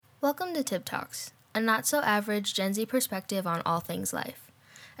Welcome to Tip Talks, a not-so-average Gen Z perspective on all things life.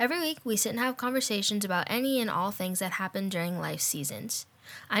 Every week, we sit and have conversations about any and all things that happen during life's seasons.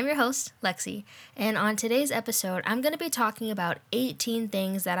 I'm your host, Lexi, and on today's episode, I'm going to be talking about 18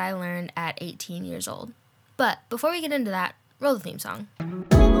 things that I learned at 18 years old. But before we get into that, roll the theme song.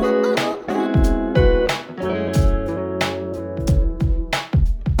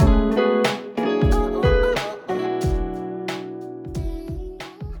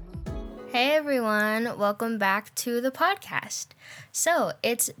 Hey everyone, welcome back to the podcast. So,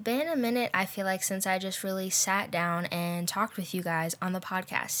 it's been a minute, I feel like, since I just really sat down and talked with you guys on the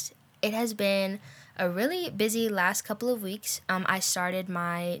podcast. It has been a really busy last couple of weeks. I started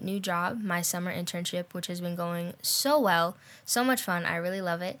my new job, my summer internship, which has been going so well, so much fun, I really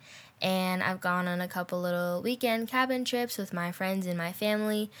love it. And I've gone on a couple little weekend cabin trips with my friends and my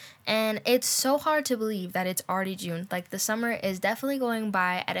family, and it's so hard to believe that it's already June. Like, the summer is definitely going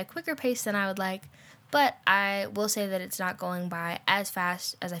by at a quicker pace than I would like, but I will say that it's not going by as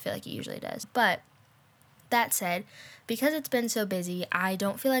fast as I feel like it usually does. But that said, because it's been so busy, I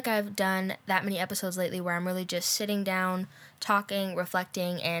don't feel like I've done that many episodes lately where I'm really just sitting down, talking,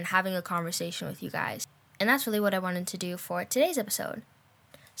 reflecting, and having a conversation with you guys. And that's really what I wanted to do for today's episode.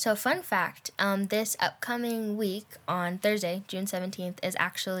 So, fun fact, this upcoming week on Thursday, June 17th, is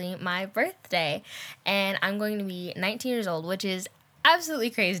actually my birthday, and I'm going to be 19 years old, which is absolutely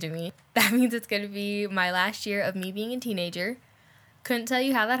crazy to me. That means it's going to be my last year of me being a teenager. Couldn't tell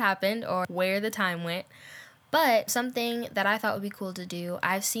you how that happened or where the time went, but something that I thought would be cool to do,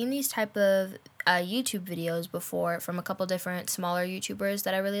 I've seen these type of YouTube videos before from a couple different smaller YouTubers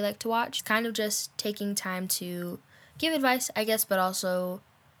that I really like to watch, kind of just taking time to give advice, I guess, but also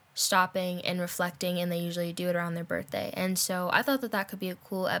stopping and reflecting, and they usually do it around their birthday. And so I thought that could be a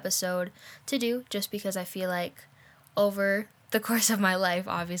cool episode to do, just because I feel like over the course of my life,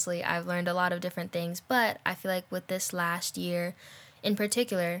 obviously, I've learned a lot of different things, but I feel like with this last year in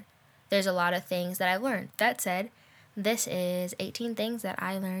particular, there's a lot of things that I've learned. That said, this is 18 things that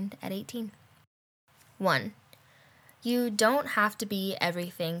I learned at 18. 1. You don't have to be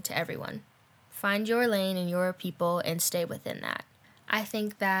everything to everyone. Find your lane and your people and stay within that. I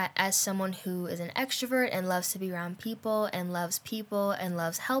think that as someone who is an extrovert and loves to be around people and loves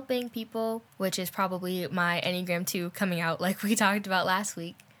helping people, which is probably my Enneagram 2 coming out like we talked about last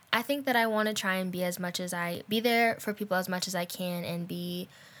week, I think that I want to try and be there for people as much as I can and be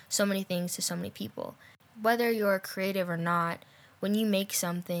so many things to so many people. Whether you're creative or not, when you make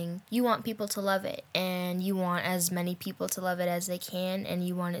something, you want people to love it, and you want as many people to love it as they can, and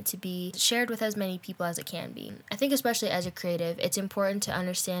you want it to be shared with as many people as it can be. I think especially as a creative, it's important to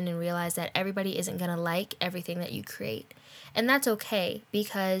understand and realize that everybody isn't going to like everything that you create. And that's okay,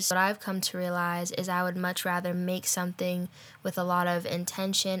 because what I've come to realize is I would much rather make something with a lot of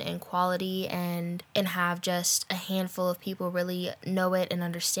intention and quality and have just a handful of people really know it and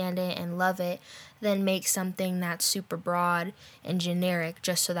understand it and love it than make something that's super broad and generic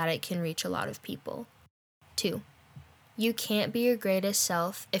just so that it can reach a lot of people. 2. You can't be your greatest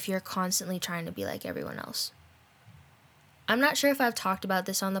self if you're constantly trying to be like everyone else. I'm not sure if I've talked about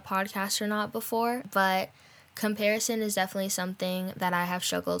this on the podcast or not before, but comparison is definitely something that I have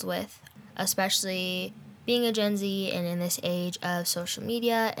struggled with, especially being a Gen Z and in this age of social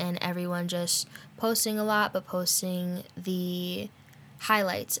media and everyone just posting a lot, but posting the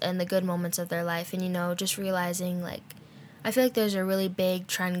highlights and the good moments of their life. And, just realizing, I feel like there's a really big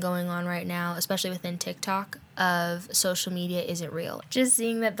trend going on right now, especially within TikTok, of social media isn't real. Just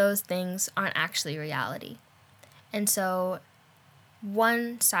seeing that those things aren't actually reality. And so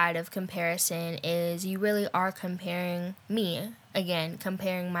one side of comparison is you really are comparing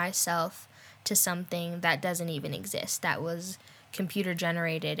comparing myself to something that doesn't even exist, that was computer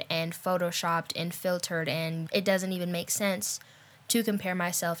generated and photoshopped and filtered, and it doesn't even make sense to compare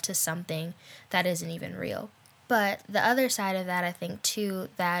myself to something that isn't even real. But the other side of that, I think too,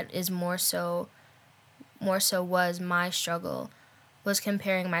 that is more so was my struggle, was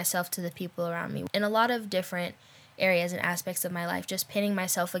comparing myself to the people around me in a lot of different areas and aspects of my life, just pitting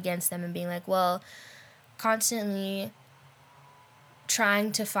myself against them and being like, well, constantly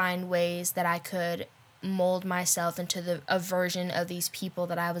trying to find ways that I could mold myself into a version of these people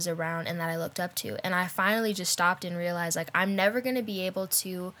that I was around and that I looked up to. And I finally just stopped and realized, I'm never going to be able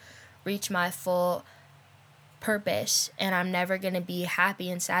to reach my full purpose, and I'm never going to be happy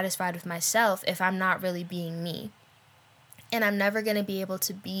and satisfied with myself if I'm not really being me. And I'm never going to be able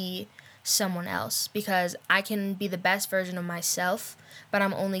to be someone else, because I can be the best version of myself, but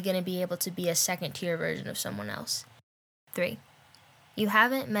I'm only going to be able to be a second-tier version of someone else. 3. You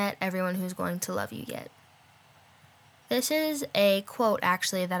haven't met everyone who's going to love you yet. This is a quote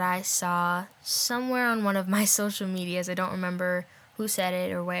actually that I saw somewhere on one of my social medias. I don't remember who said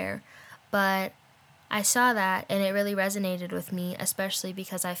it or where, but I saw that and it really resonated with me, especially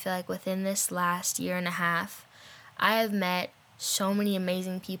because I feel like within this last year and a half, I have met so many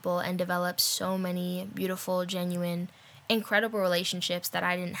amazing people and developed so many beautiful, genuine, incredible relationships that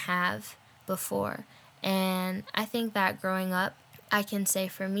I didn't have before. And I think that growing up, I can say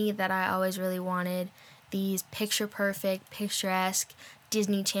for me that I always really wanted these picture perfect, picturesque,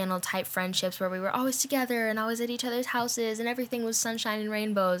 Disney Channel type friendships where we were always together and always at each other's houses and everything was sunshine and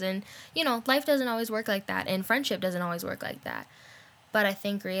rainbows. And, life doesn't always work like that and friendship doesn't always work like that. But I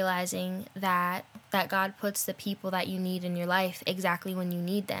think realizing that God puts the people that you need in your life exactly when you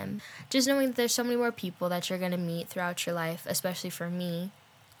need them. Just knowing that there's so many more people that you're going to meet throughout your life, especially for me.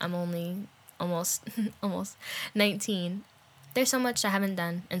 I'm only almost 19. There's so much I haven't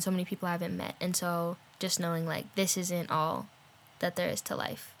done and so many people I haven't met. And so just knowing this isn't all that there is to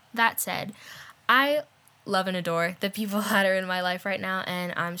life. That said, I love and adore the people that are in my life right now,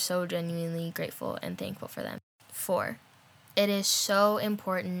 and I'm so genuinely grateful and thankful for them. 4, it is so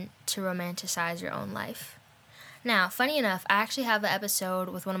important to romanticize your own life. Now, funny enough, I actually have an episode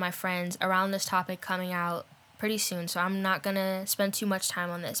with one of my friends around this topic coming out pretty soon, so I'm not going to spend too much time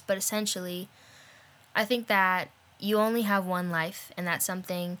on this, but essentially, I think that you only have one life, and that's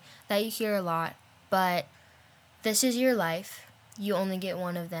something that you hear a lot, but this is your life. You only get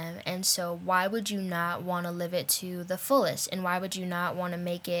one of them, and so why would you not want to live it to the fullest, and why would you not want to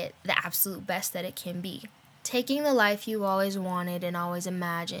make it the absolute best that it can be? Taking the life you always wanted and always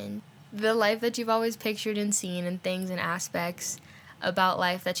imagined, the life that you've always pictured and seen, and things and aspects about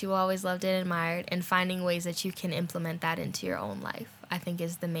life that you always loved and admired, and finding ways that you can implement that into your own life, I think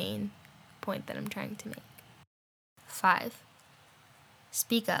is the main point that I'm trying to make. 5,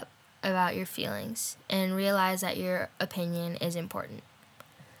 speak up about your feelings and realize that your opinion is important.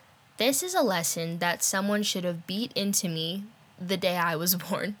 This is a lesson that someone should have beat into me the day I was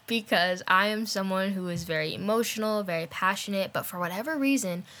born, because I am someone who is very emotional, very passionate, but for whatever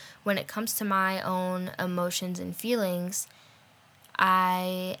reason, when it comes to my own emotions and feelings,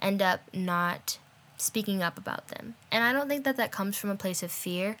 I end up not speaking up about them. And I don't think that comes from a place of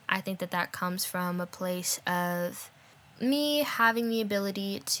fear. I think that comes from a place of me having the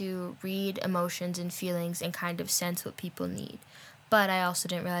ability to read emotions and feelings and kind of sense what people need. But I also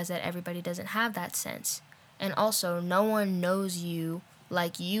didn't realize that everybody doesn't have that sense. And also, no one knows you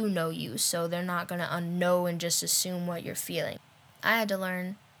like you know you, so they're not going to know and just assume what you're feeling. I had to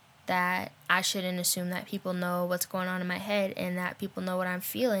learn that I shouldn't assume that people know what's going on in my head and that people know what I'm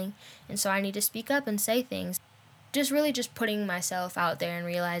feeling, and so I need to speak up and say things. Just putting myself out there and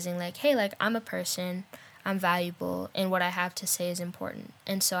realizing hey, I'm a person, I'm valuable, and what I have to say is important.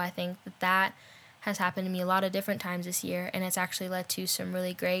 And so I think that has happened to me a lot of different times this year, and it's actually led to some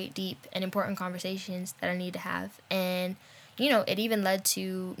really great, deep, and important conversations that I need to have. And, it even led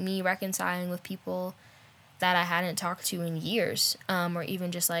to me reconciling with people that I hadn't talked to in years, or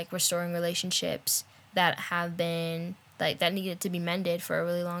even just restoring relationships that have been that needed to be mended for a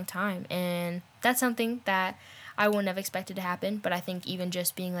really long time. And that's something that I wouldn't have expected to happen, but I think even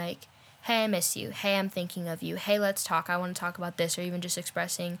just being hey, I miss you. Hey, I'm thinking of you. Hey, let's talk. I want to talk about this, or even just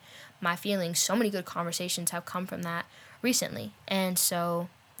expressing my feelings. So many good conversations have come from that recently. And so,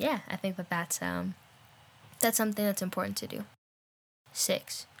 yeah, I think that's something that's important to do.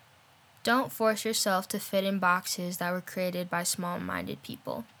 6, don't force yourself to fit in boxes that were created by small-minded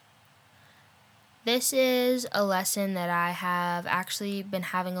people. This is a lesson that I have actually been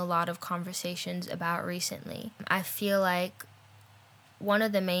having a lot of conversations about recently. I feel like one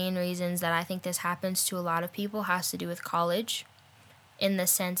of the main reasons that I think this happens to a lot of people has to do with college, in the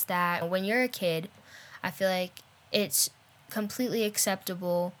sense that when you're a kid, I feel like it's completely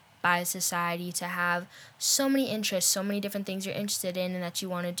acceptable by society to have so many interests, so many different things you're interested in and that you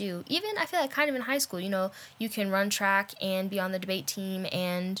want to do. Even, I feel like kind of in high school, you can run track and be on the debate team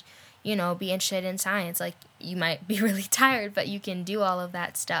and, be interested in science. You might be really tired, but you can do all of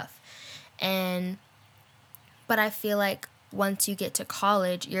that stuff. But I feel like once you get to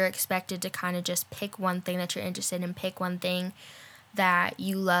college, you're expected to kind of just pick one thing that you're interested in, pick one thing that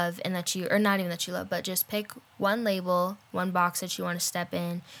you love and or not even that you love, but just pick one label, one box that you want to step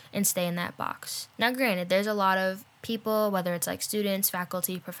in and stay in that box. Now, granted, there's a lot of people, whether it's students,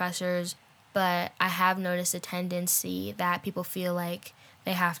 faculty, professors, but I have noticed a tendency that people feel like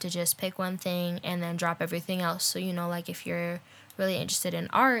they have to just pick one thing and then drop everything else. So, if you're really interested in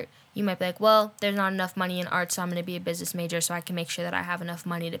art, you might be well, there's not enough money in art, so I'm going to be a business major so I can make sure that I have enough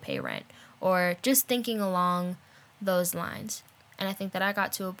money to pay rent. Or just thinking along those lines. And I think that I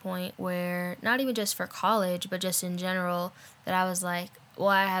got to a point where, not even just for college, but just in general, that I was like, well,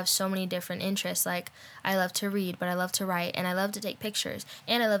 I have so many different interests. Like, I love to read, but I love to write, and I love to take pictures,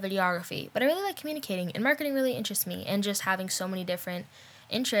 and I love videography. But I really like communicating, and marketing really interests me, and just having so many different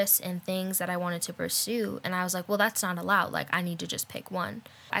interests and things that I wanted to pursue. And I was like, well, that's not allowed. Like, I need to just pick one.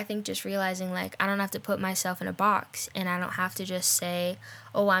 I think just realizing, like, I don't have to put myself in a box, and I don't have to just say,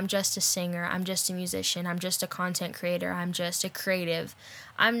 oh, I'm just a singer, I'm just a musician, I'm just a content creator, I'm just a creative.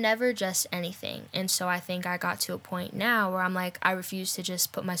 I'm never just anything. And so I think I got to a point now where I'm like, I refuse to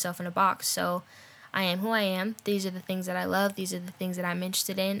just put myself in a box. So I am who I am. These are the things that I love. These are the things that I'm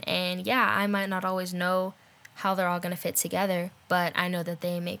interested in. And yeah, I might not always know how they're all going to fit together, but I know that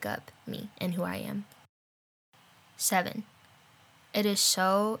they make up me and who I am. 7. It is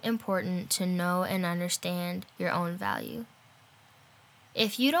so important to know and understand your own value.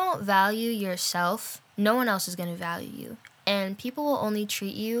 If you don't value yourself, no one else is going to value you. And people will only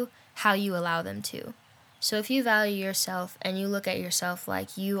treat you how you allow them to. So if you value yourself and you look at yourself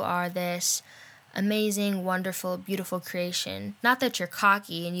like you are this amazing, wonderful, beautiful creation, not that you're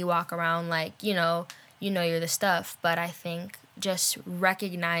cocky and you walk around like, you're the stuff, but I think just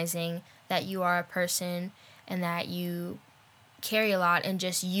recognizing that you are a person and that you carry a lot and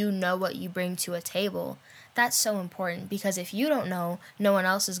just what you bring to a table, that's so important, because if you don't know, no one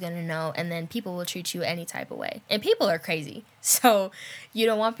else is going to know, and then people will treat you any type of way. And people are crazy, so you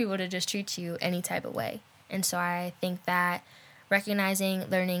don't want people to just treat you any type of way. And so I think that recognizing,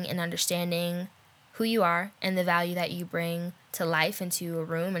 learning, and understanding who you are and the value that you bring to life, into a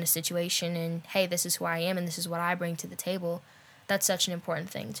room and a situation, and hey, this is who I am and this is what I bring to the table, that's such an important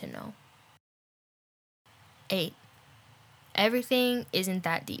thing to know. 8. Everything isn't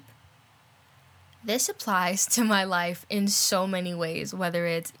that deep. This applies to my life in so many ways, whether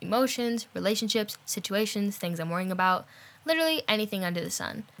it's emotions, relationships, situations, things I'm worrying about, literally anything under the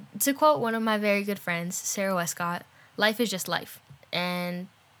sun. To quote one of my very good friends, Sarah Westcott, life is just life. And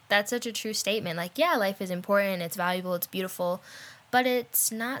that's such a true statement. Like, yeah, life is important, it's valuable, it's beautiful, but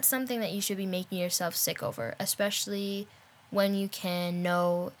it's not something that you should be making yourself sick over, especially when you can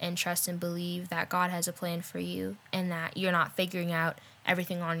know and trust and believe that God has a plan for you and that you're not figuring out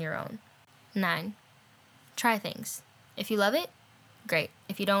everything on your own. 9. Try things. If you love it, great.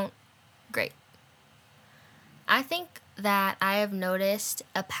 If you don't, great. I think that I have noticed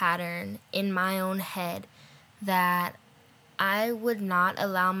a pattern in my own head that I would not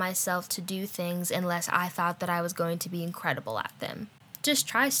allow myself to do things unless I thought that I was going to be incredible at them. Just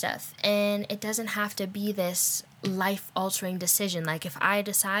try stuff, and it doesn't have to be this life-altering decision. Like, if I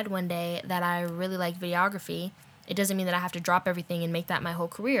decide one day that I really like videography, it doesn't mean that I have to drop everything and make that my whole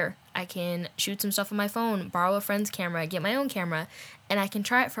career. I can shoot some stuff on my phone, borrow a friend's camera, get my own camera, and I can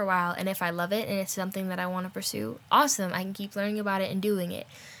try it for a while. And if I love it and it's something that I want to pursue, awesome. I can keep learning about it and doing it.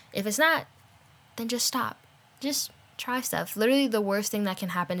 If it's not, then just stop. Just try stuff. Literally, the worst thing that can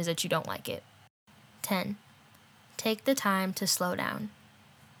happen is that you don't like it. 10. Take the time to slow down.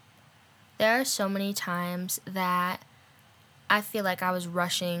 There are so many times that I feel like I was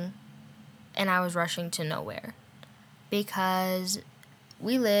rushing, and I was rushing to nowhere. Because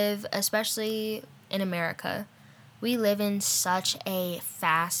we live, especially in America, we live in such a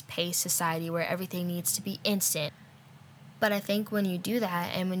fast-paced society where everything needs to be instant. But I think when you do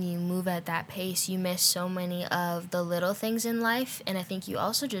that and when you move at that pace, you miss so many of the little things in life. And I think you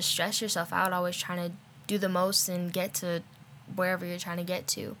also just stress yourself out, always trying to do the most and get to wherever you're trying to get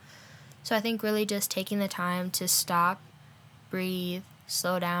to. So I think really just taking the time to stop, breathe,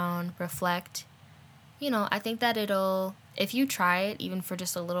 slow down, reflect. I think that if you try it, even for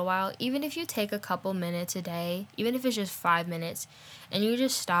just a little while, even if you take a couple minutes a day, even if it's just 5 minutes, and you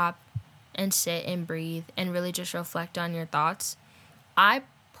just stop and sit and breathe and really just reflect on your thoughts, I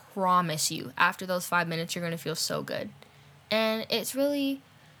promise you, after those 5 minutes, you're going to feel so good. And it's really,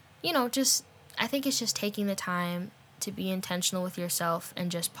 I think it's just taking the time to be intentional with yourself and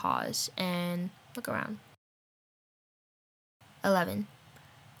just pause and look around. 11.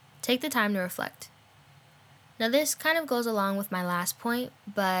 Take the time to reflect. Now, this kind of goes along with my last point,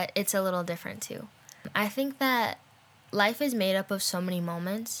 but it's a little different too. I think that life is made up of so many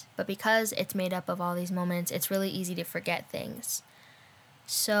moments, but because it's made up of all these moments, it's really easy to forget things.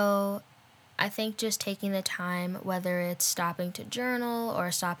 So I think just taking the time, whether it's stopping to journal or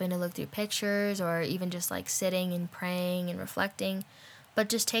stopping to look through pictures or even just like sitting and praying and reflecting, but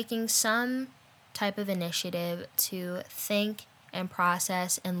just taking some type of initiative to think and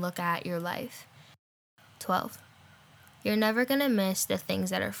process and look at your life. 12. You're never going to miss the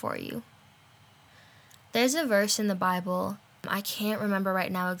things that are for you. There's a verse in the Bible I can't remember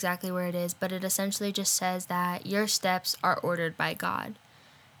right now exactly where it is, but it essentially just says that your steps are ordered by God.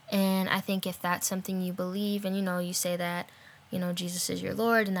 And I think if that's something you believe, and you say that, Jesus is your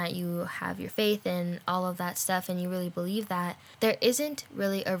Lord, and that you have your faith and all of that stuff, and you really believe that, there isn't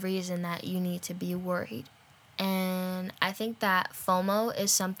really a reason that you need to be worried. And I think that FOMO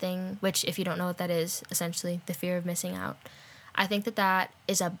is something, which, if you don't know what that is, essentially the fear of missing out. I think that that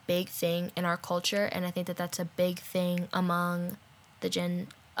is a big thing in our culture, and I think that that's a big thing among Gen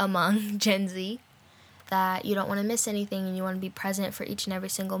Z, that you don't want to miss anything and you want to be present for each and every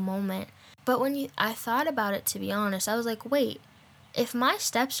single moment. But I thought about it, to be honest, I was like, wait, if my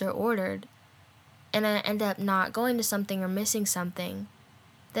steps are ordered and I end up not going to something or missing something,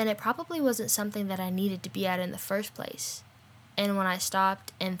 then it probably wasn't something that I needed to be at in the first place. And when I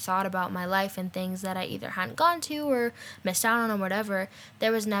stopped and thought about my life and things that I either hadn't gone to or missed out on or whatever,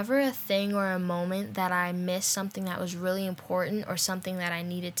 there was never a thing or a moment that I missed something that was really important or something that I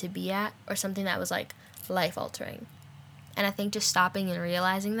needed to be at or something that was like life altering. And I think just stopping and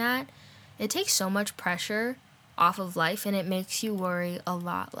realizing that, it takes so much pressure off of life and it makes you worry a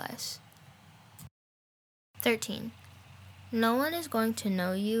lot less. 13. No one is going to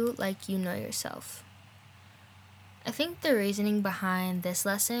know you like you know yourself. I think the reasoning behind this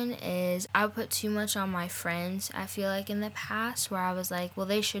lesson is I put too much on my friends. I feel like in the past where I was like, well,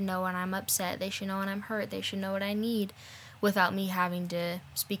 they should know when I'm upset. They should know when I'm hurt. They should know what I need without me having to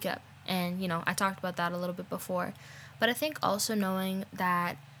speak up. And, I talked about that a little bit before. But I think also knowing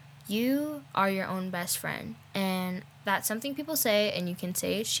that you are your own best friend. And that's something people say, and you can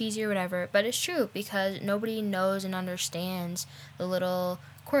say it's cheesy or whatever, but it's true because nobody knows and understands the little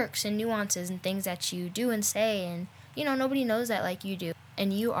quirks and nuances and things that you do and say. And, nobody knows that like you do.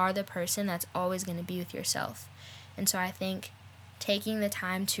 And you are the person that's always going to be with yourself. And so I think taking the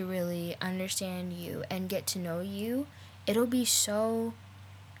time to really understand you and get to know you,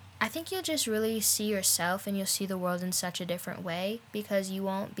 I think you'll just really see yourself and you'll see the world in such a different way because you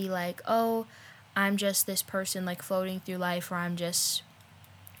won't be like, oh, I'm just this person like floating through life, or I'm just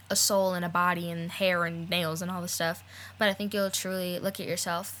a soul and a body and hair and nails and all this stuff. But I think you'll truly look at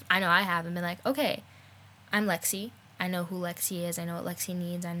yourself. I know I have and been like, okay, I'm Lexi. I know who Lexi is. I know what Lexi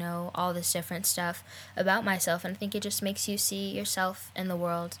needs. I know all this different stuff about myself. And I think it just makes you see yourself and the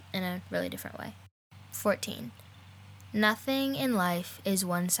world in a really different way. 14. Nothing in life is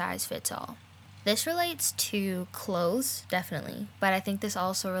one size fits all. This relates to clothes, definitely, but I think this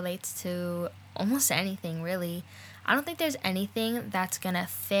also relates to almost anything, really. I don't think there's anything that's gonna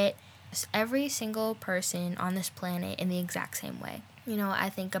fit every single person on this planet in the exact same way. I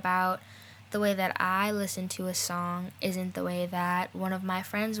think about the way that I listen to a song isn't the way that one of my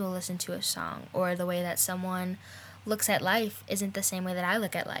friends will listen to a song, or the way that someone looks at life isn't the same way that I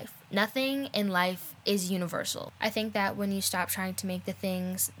look at life. Nothing in life is universal. I think that when you stop trying to make the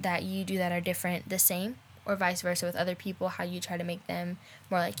things that you do that are different the same, or vice versa with other people, how you try to make them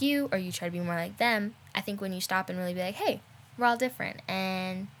more like you or you try to be more like them, I think when you stop and really be like, hey, we're all different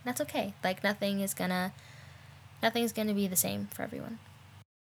and that's okay. Like nothing's gonna be the same for everyone.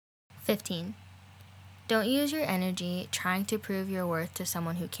 15. Don't use your energy trying to prove your worth to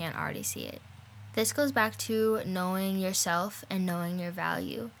someone who can't already see it. This goes back to knowing yourself and knowing your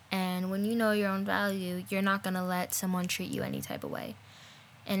value. And when you know your own value, you're not going to let someone treat you any type of way.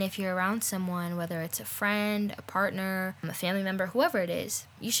 And if you're around someone, whether it's a friend, a partner, a family member, whoever it is,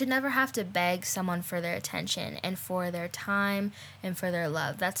 you should never have to beg someone for their attention and for their time and for their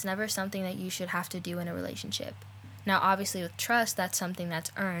love. That's never something that you should have to do in a relationship. Now, obviously, with trust, that's something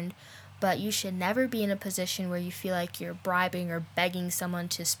that's earned. But you should never be in a position where you feel like you're bribing or begging someone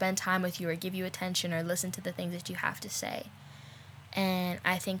to spend time with you or give you attention or listen to the things that you have to say. And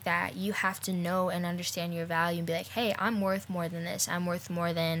I think that you have to know and understand your value and be like, hey, I'm worth more than this. I'm worth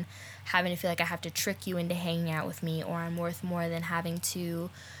more than having to feel like I have to trick you into hanging out with me, or I'm worth more than having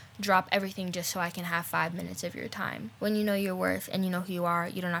to drop everything just so I can have 5 minutes of your time. When you know your worth and you know who you are,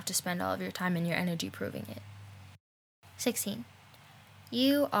 you don't have to spend all of your time and your energy proving it. 16.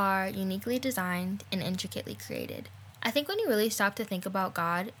 You are uniquely designed and intricately created. I think when you really stop to think about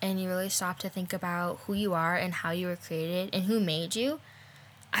God and you really stop to think about who you are and how you were created and who made you,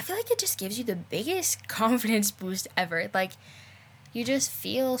 I feel like it just gives you the biggest confidence boost ever. Like, you just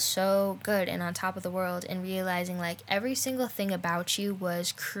feel so good and on top of the world, and realizing like every single thing about you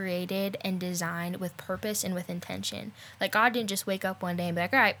was created and designed with purpose and with intention. Like, God didn't just wake up one day and be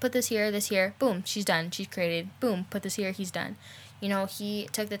like, all right, put this here, boom, she's done, she's created, boom, put this here, he's done. He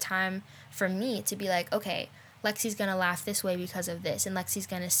took the time for me to be like, okay, Lexi's gonna laugh this way because of this, and Lexi's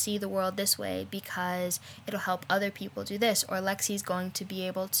gonna see the world this way because it'll help other people do this, or Lexi's going to be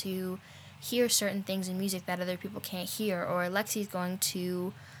able to hear certain things in music that other people can't hear, or Lexi's going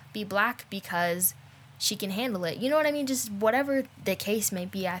to be black because she can handle it. You know what I mean? Just whatever the case may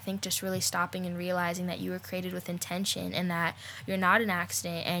be, I think just really stopping and realizing that you were created with intention, and that you're not an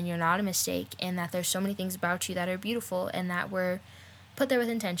accident and you're not a mistake, and that there's so many things about you that are beautiful and that were put there with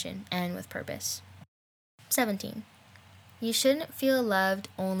intention and with purpose. 17. You shouldn't feel loved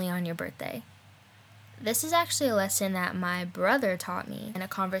only on your birthday. This is actually a lesson that my brother taught me in a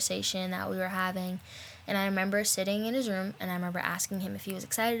conversation that we were having. And I remember sitting in his room, and I remember asking him if he was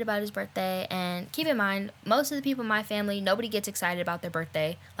excited about his birthday. And keep in mind, most of the people in my family, nobody gets excited about their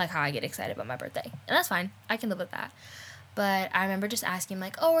birthday like how I get excited about my birthday. And that's fine. I can live with that. But I remember just asking him,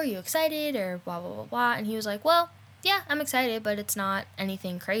 like, oh, are you excited? Or blah, blah, blah, blah. And he was like, well, yeah, I'm excited, but it's not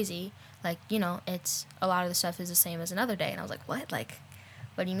anything crazy. Like, it's a lot of the stuff is the same as another day. And I was like, what? Like,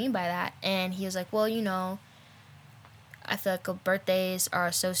 what do you mean by that? And he was like, well, I feel like birthdays are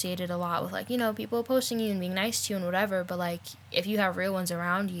associated a lot with, like, people posting you and being nice to you and whatever. But, like, if you have real ones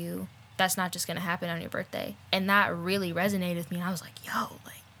around you, that's not just going to happen on your birthday. And that really resonated with me. And I was like, yo,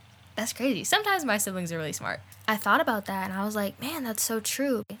 like, that's crazy. Sometimes my siblings are really smart. I thought about that, and I was like, man, that's so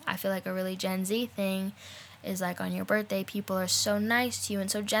true. I feel like a really Gen Z thing is, like, on your birthday, people are so nice to you and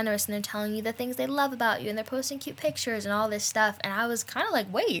so generous, and they're telling you the things they love about you, and they're posting cute pictures and all this stuff. And I was kind of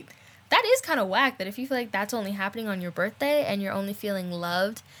like, wait, that is kind of whack, that if you feel like that's only happening on your birthday and you're only feeling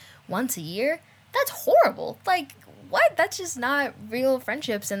loved once a year, that's horrible. Like, what? That's just not real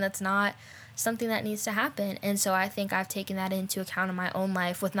friendships, and that's not something that needs to happen. And so I think I've taken that into account in my own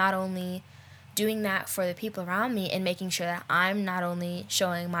life, with not only doing that for the people around me and making sure that I'm not only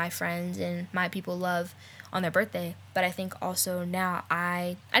showing my friends and my people love on their birthday, but I think also now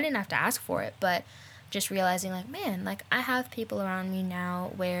I didn't have to ask for it, but just realizing, like, man, like, I have people around me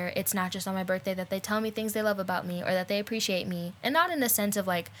now where it's not just on my birthday that they tell me things they love about me or that they appreciate me. And not in the sense of,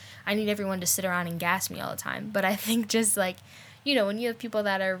 like, I need everyone to sit around and gas me all the time, but I think just, like, when you have people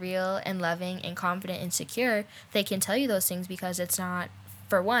that are real and loving and confident and secure, they can tell you those things because it's not,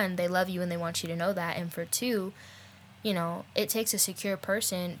 for one, they love you and they want you to know that, and for two, it takes a secure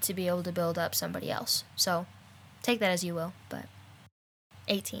person to be able to build up somebody else. So take that as you will. But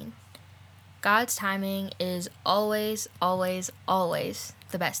 18. God's timing is always, always, always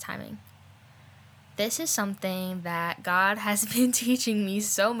the best timing. This is something that God has been teaching me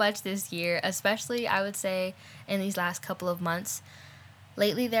so much this year, especially, I would say, in these last couple of months.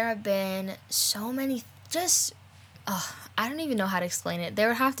 Lately, there have been so many I don't even know how to explain it. There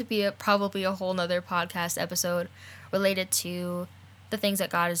would have to be probably a whole nother podcast episode related to the things that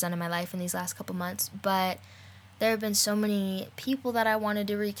God has done in my life in these last couple months. But there have been so many people that I wanted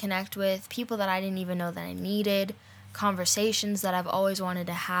to reconnect with, people that I didn't even know that I needed, conversations that I've always wanted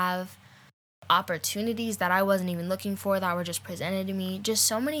to have, opportunities that I wasn't even looking for that were just presented to me. Just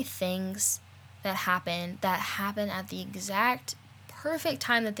so many things that happen at the exact perfect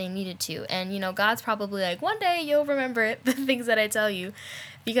time that they needed to. And God's probably like, one day you'll remember it, the things that I tell you,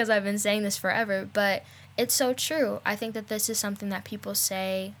 because I've been saying this forever. But it's so true. I think that this is something that people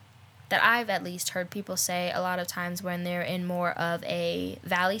say, that I've at least heard people say a lot of times when they're in more of a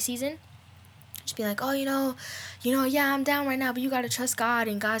valley season. Just be like, oh, yeah, I'm down right now, but you got to trust God,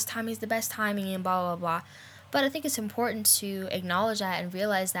 and God's timing is the best timing, and blah, blah, blah. But I think it's important to acknowledge that and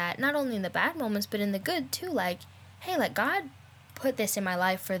realize that not only in the bad moments, but in the good too. Like, hey, like, God put this in my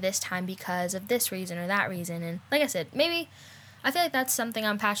life for this time because of this reason or that reason. And like I said, maybe I feel like that's something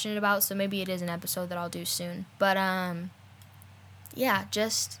I'm passionate about, so maybe it is an episode that I'll do soon. But yeah,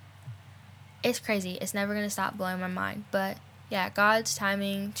 just, it's crazy. It's never going to stop blowing my mind. But yeah, God's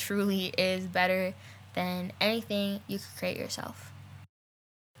timing truly is better than anything you could create yourself.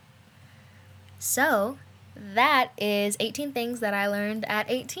 So that is 18 things that I learned at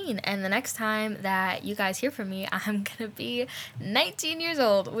 18. And the next time that you guys hear from me, I'm going to be 19 years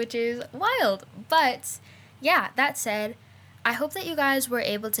old, which is wild. But yeah, that said, I hope that you guys were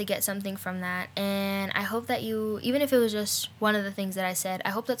able to get something from that. And I hope that you, even if it was just one of the things that I said, I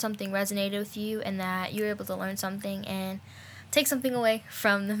hope that something resonated with you and that you were able to learn something and take something away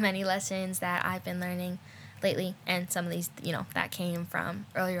from the many lessons that I've been learning lately. And some of these, that came from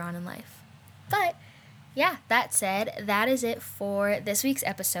earlier on in life. But yeah, that said, that is it for this week's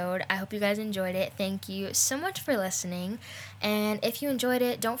episode. I hope you guys enjoyed it. Thank you so much for listening. And if you enjoyed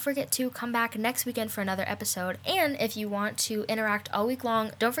it, don't forget to come back next weekend for another episode. And if you want to interact all week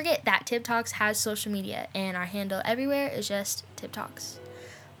long, don't forget that Tip Talks has social media, and our handle everywhere is just Tip Talks.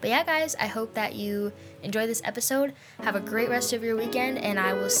 But yeah, guys, I hope that you enjoy this episode. Have a great rest of your weekend, and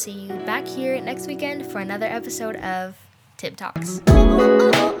I will see you back here next weekend for another episode of Tip Talks.